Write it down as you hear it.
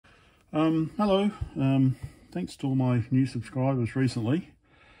Hello, thanks to all my new subscribers recently.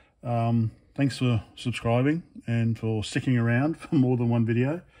 Thanks for subscribing and for sticking around for more than one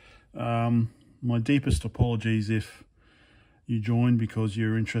video. My deepest apologies if you joined because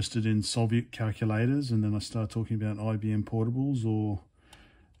you're interested in Soviet calculators and then I start talking about IBM portables, or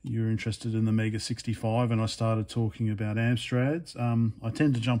you're interested in the Mega 65 and I started talking about Amstrads. I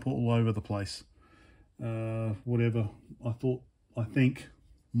tend to jump all over the place. Whatever I think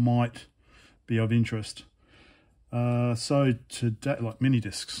might be of interest. So today, like mini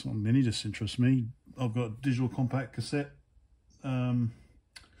discs interest me. I've got digital compact cassette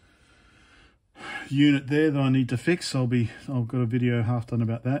unit there that I need to fix. I've got a video half done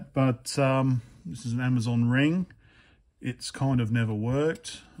about that. But this is an Amazon Ring. It's kind of never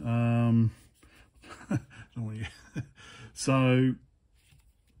worked. So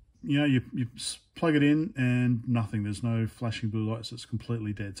you know, you plug it in and nothing. There's no flashing blue lights. It's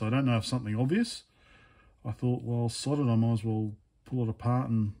completely dead. So I don't know if something obvious. I thought, well, sod it, I might as well pull it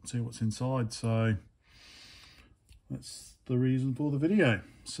apart and see what's inside. So that's the reason for the video.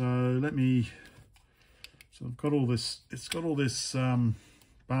 So I've got all this, it's got all this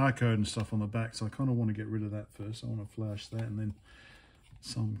barcode and stuff on the back. So I kind of want to get rid of that first. I want to flash that, and then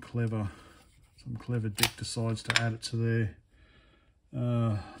some clever dick decides to add it to their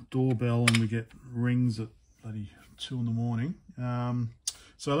doorbell, and we get rings at bloody 2 in the morning.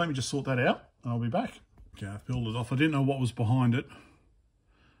 So let me just sort that out. I'll be back. Okay, I've peeled it off. I didn't know what was behind it.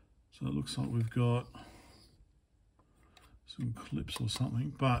 So it looks like we've got some clips or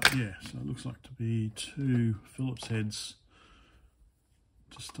something. But yeah, so it looks like to be 2 Phillips heads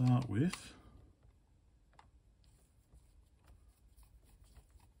to start with.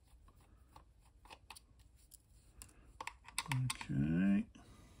 Okay.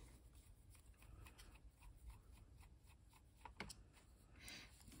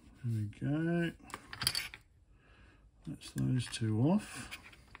 There we go. That's those 2 off.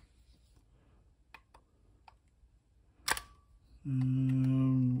 Where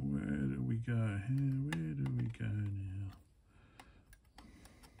do we go here? Where do we go now?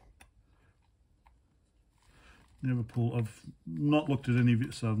 Never pull. I've not looked at any of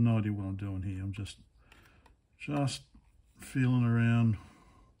it, so I've no idea what I'm doing here. I'm just feeling around,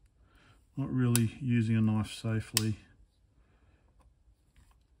 not really using a knife safely.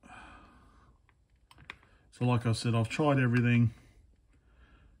 So like I said, I've tried everything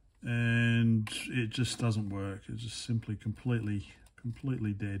and it just doesn't work. It's just simply completely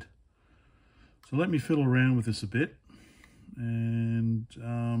dead. So let me fiddle around with this a bit and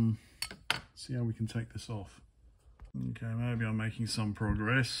see how we can take this off. Okay, maybe I'm making some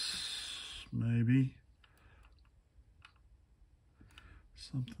progress, maybe.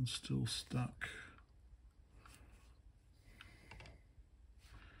 Something's still stuck.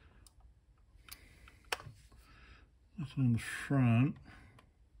 Nothing on the front.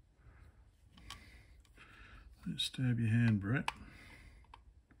 Don't stab your hand, Brett.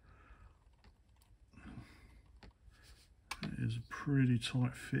 That is a pretty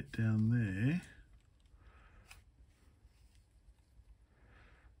tight fit down there.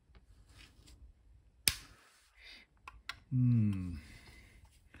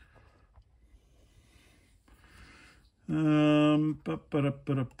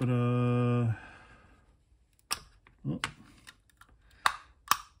 Oh.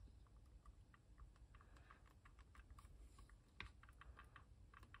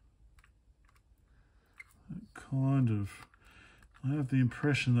 Kind of, I have the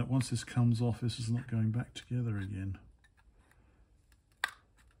impression that once this comes off, this is not going back together again.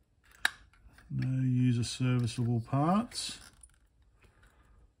 No user serviceable parts.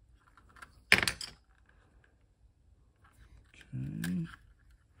 Okay.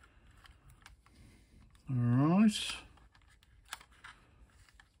 All right.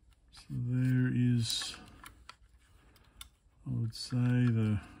 So there is, I would say,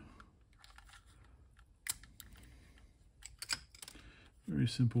 the very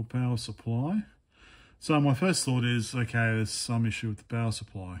simple power supply. So my first thought is, okay, there's some issue with the power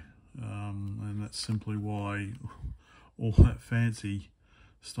supply. And that's simply why all that fancy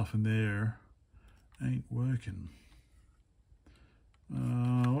stuff in there ain't working.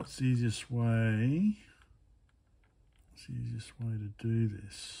 What's the easiest way? What's the easiest way to do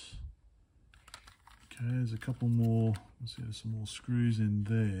this? Okay, there's a couple more. Let's see, there's some more screws in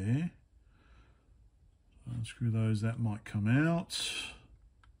there. Unscrew those, that might come out.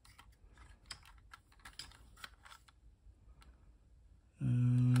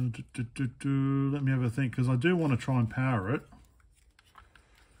 Let me have a think, because I do want to try and power it.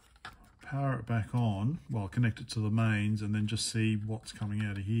 Power it back on, well, connect it to the mains and then just see what's coming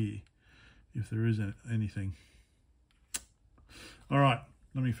out of here. if there is anything. All right,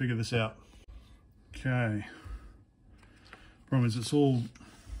 let me figure this out. Okay. Problem is, it's all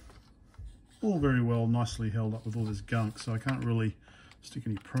very well nicely held up with all this gunk, so I can't really stick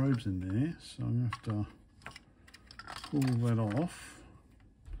any probes in there. So I'm gonna have to pull that off.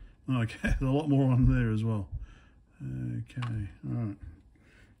 Okay, there's a lot more on there as well. Okay, all right.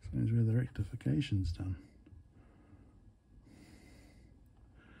 So that's where the rectification's done.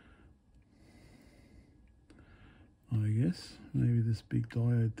 I guess maybe this big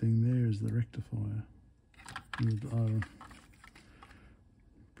diode thing there is the rectifier.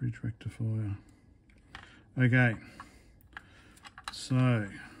 Bridge rectifier. Okay, so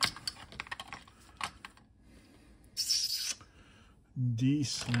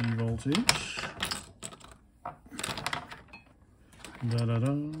DC voltage.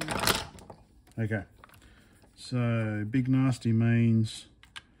 Okay, so big nasty mains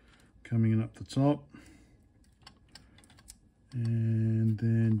coming in up the top, and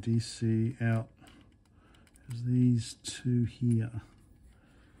then DC out is these two here.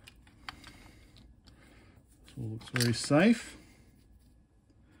 This all looks very safe.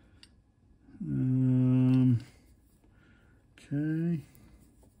 Okay,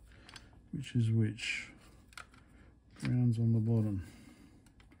 which is which? Ground's on the bottom.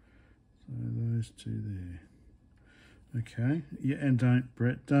 So those two there. Okay, yeah, and don't,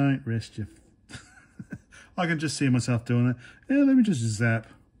 Brett, don't rest your... I can just see myself doing it. Yeah, let me just zap.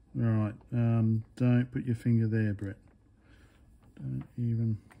 All right, don't put your finger there, Brett. Don't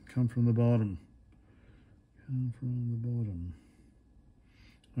even come from the bottom. Come from the bottom.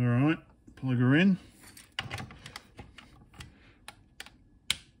 All right, plug her in.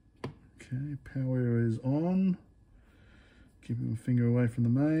 Okay, power is on. Keeping my finger away from the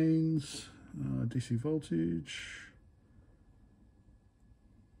mains. DC voltage.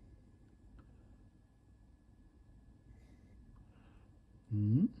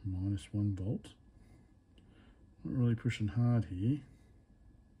 -1 volt. Not really pushing hard here.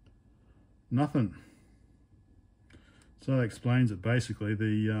 Nothing. So that explains it. Basically,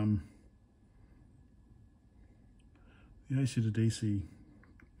 the AC to DC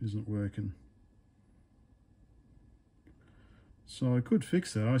isn't working. So I could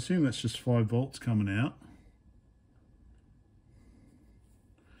fix that. I assume that's just 5 volts coming out.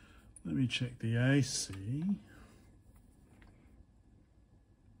 Let me check the AC.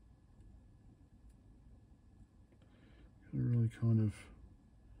 Really kind of,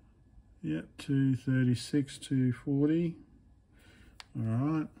 yep, 236, 240. All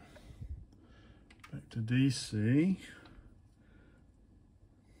right, back to DC.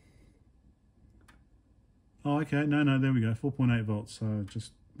 Oh, okay, no, there we go, 4.8 volts, so I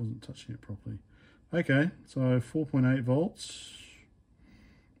just wasn't touching it properly. Okay, so 4.8 volts,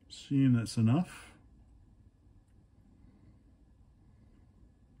 assume that's enough.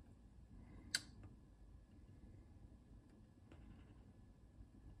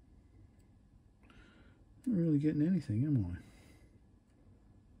 Not really getting anything, am I?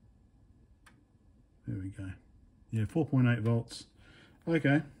 There we go. Yeah, 4.8 volts.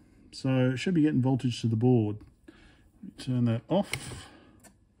 Okay, so it should be getting voltage to the board. Let me turn that off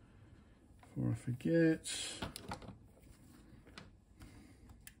before I forget.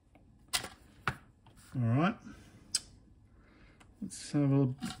 All right, let's have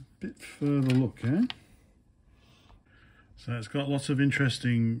a bit further look, eh? So it's got lots of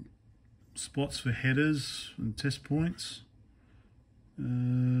interesting spots for headers and test points.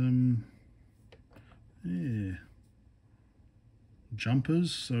 Yeah,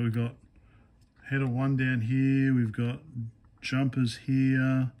 jumpers. So we've got header 1 down here, we've got jumpers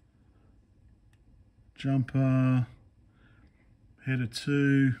here, jumper, header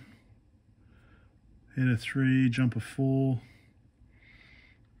 2, header 3, jumper 4.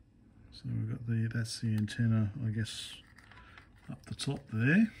 So we've got that's the antenna, I guess, up the top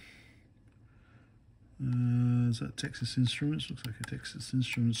there. Is that Texas Instruments? Looks like a Texas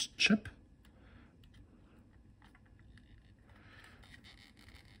Instruments chip.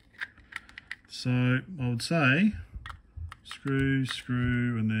 So I would say screw,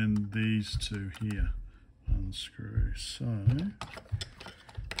 screw, and then these two here, unscrew. So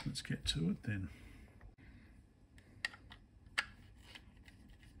let's get to it then.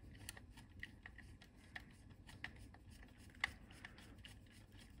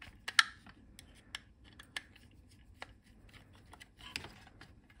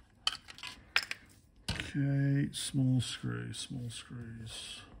 Okay, small screws.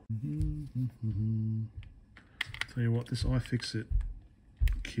 Tell you what, this iFixit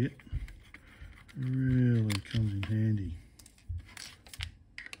kit really comes in handy.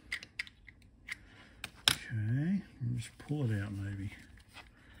 Just pull it out maybe.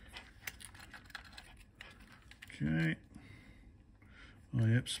 Okay. Oh,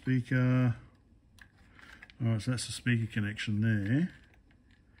 yep, speaker. Alright, so that's the speaker connection there.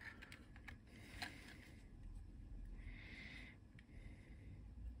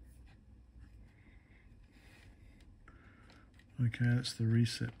 Okay, that's the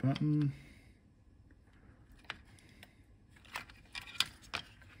reset button.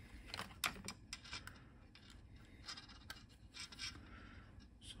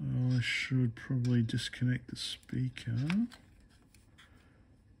 So I should probably disconnect the speaker.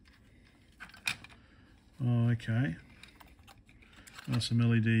 Oh, okay. Oh, some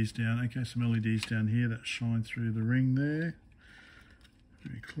LEDs down. Okay, some LEDs down here that shine through the ring there.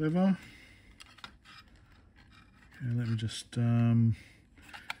 Very clever. Okay, let me just,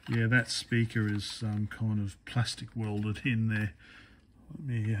 yeah, that speaker is kind of plastic welded in there. Let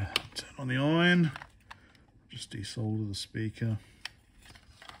me turn on the iron. Just desolder the speaker.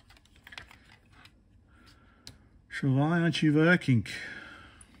 Chime, aren't you working?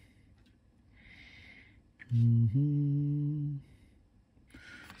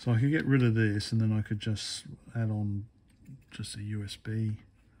 So I could get rid of this and then I could just add on just a USB.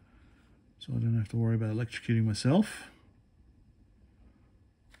 So I don't have to worry about electrocuting myself.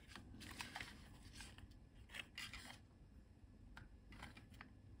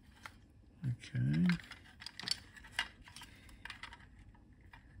 Okay.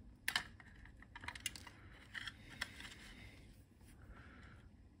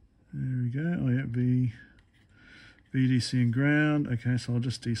 There we go. Oh yeah, VDC and ground. Okay, so I'll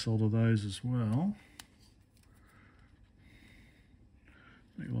just desolder those as well.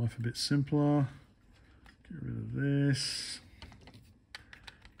 Make life a bit simpler. Get rid of this.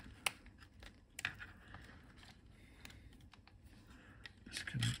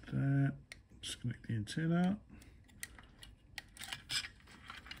 Disconnect that. Disconnect the antenna.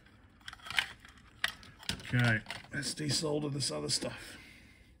 Okay, let's desolder this other stuff.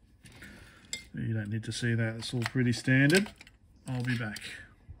 You don't need to see that, it's all pretty standard. I'll be back.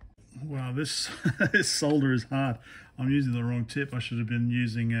 Wow, this this solder is hard. I'm using the wrong tip. I should have been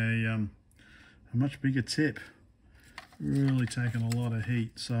using a much bigger tip. Really taking a lot of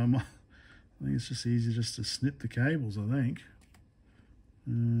heat. So I think it's just easier just to snip the cables, I think.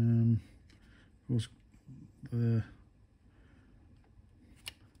 Of course, the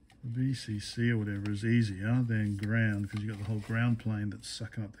VCC or whatever is easier than ground because you've got the whole ground plane that's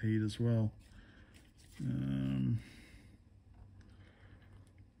sucking up the heat as well.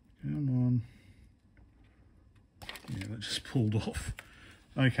 Come on. Yeah, that just pulled off.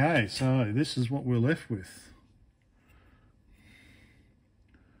 Okay, so this is what we're left with.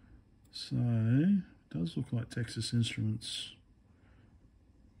 So, it does look like Texas Instruments.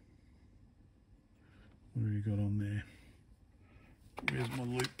 What have you got on there? Where's my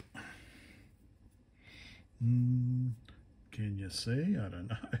loop? Can you see? I don't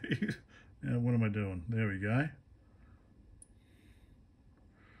know. What am I doing? There we go.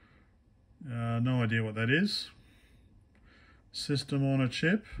 No idea what that is. System on a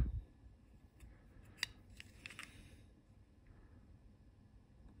chip.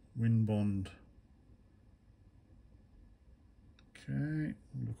 Winbond. Okay,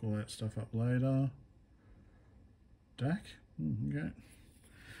 look all that stuff up later. DAC. Okay.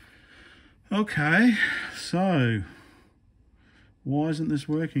 Okay, so why isn't this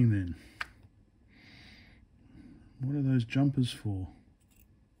working then? What are those jumpers for?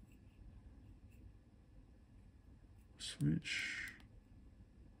 Switch.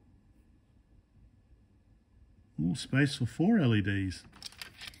 More space for 4 LEDs.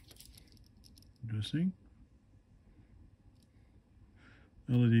 Interesting.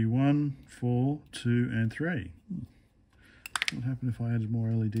 LED 1, 4, 2 and 3. What happened if I added more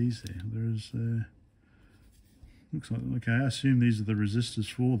LEDs there? There's looks like, okay, I assume these are the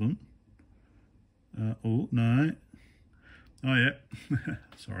resistors for them. Oh no. Oh yeah.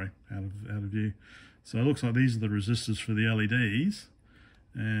 Sorry, out of view. So it looks like these are the resistors for the LEDs,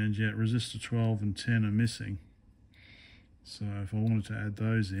 and yeah, resistor 12 and 10 are missing. So if I wanted to add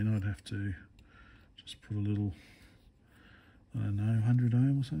those in, I'd have to just put a little, I don't know, 100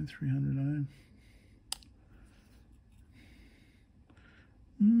 ohm or something, 300 ohm.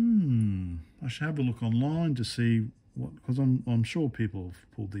 I should have a look online to see what, because I'm sure people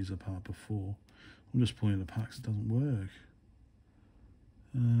have pulled these apart before. I'm just pulling it apart because it doesn't work.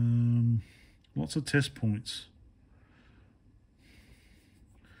 Lots of test points.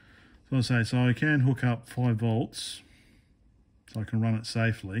 So I say, so I can hook up 5 volts, so I can run it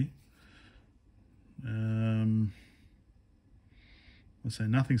safely. I say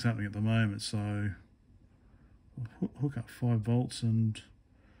nothing's happening at the moment, so hook up 5 volts and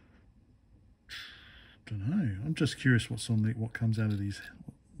don't know. I'm just curious what comes out of these,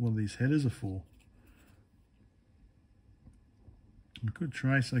 what these headers are for. A good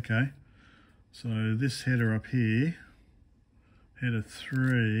trace, okay. So this header up here, header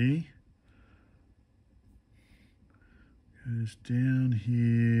 3, goes down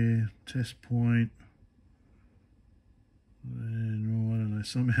here, test point, and oh, I don't know,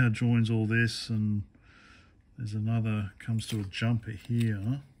 somehow joins all this, and there's another, comes to a jumper here. I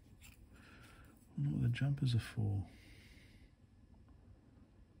don't know what the jumpers are for.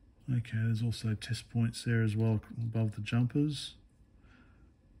 Okay, there's also test points there as well above the jumpers.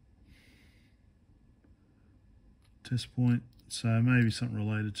 Test point, so maybe something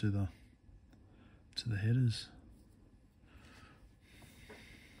related to the headers.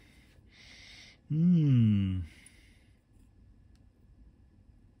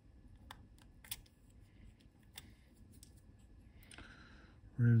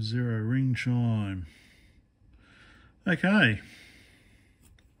 Rev 0 ring chime. Okay.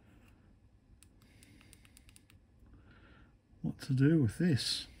 What to do with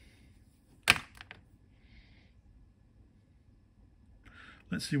this?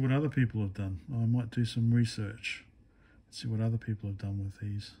 Let's see what other people have done. I might do some research. Let's see what other people have done with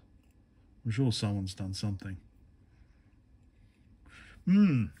these. I'm sure someone's done something.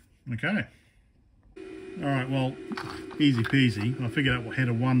 Okay. Alright, well, easy peasy. I figured out what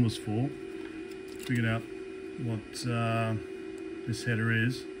header 1 was for. Figured out what this header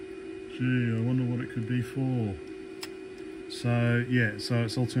is. Gee, I wonder what it could be for. So, yeah, so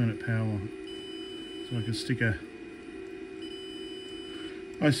it's alternate power. So I could stick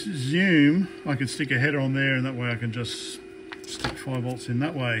I assume I could stick a header on there, and that way I can just stick 5 volts in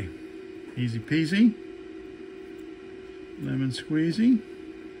that way. Easy peasy. Lemon squeezy.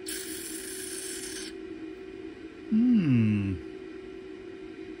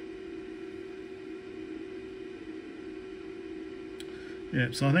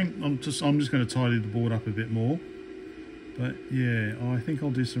 Yeah, so I think I'm just going to tidy the board up a bit more. But yeah, I think I'll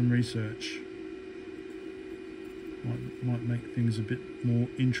do some research. Might make things a bit more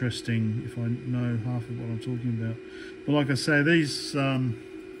interesting if I know half of what I'm talking about. But like I say, these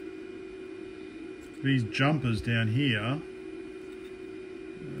jumpers down here,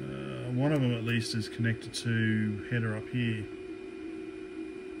 one of them at least is connected to header up here.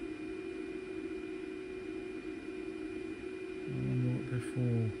 I wonder what they're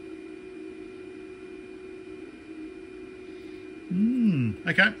for.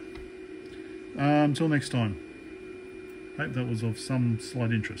 Okay. Until next time. Hope that was of some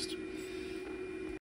slight interest.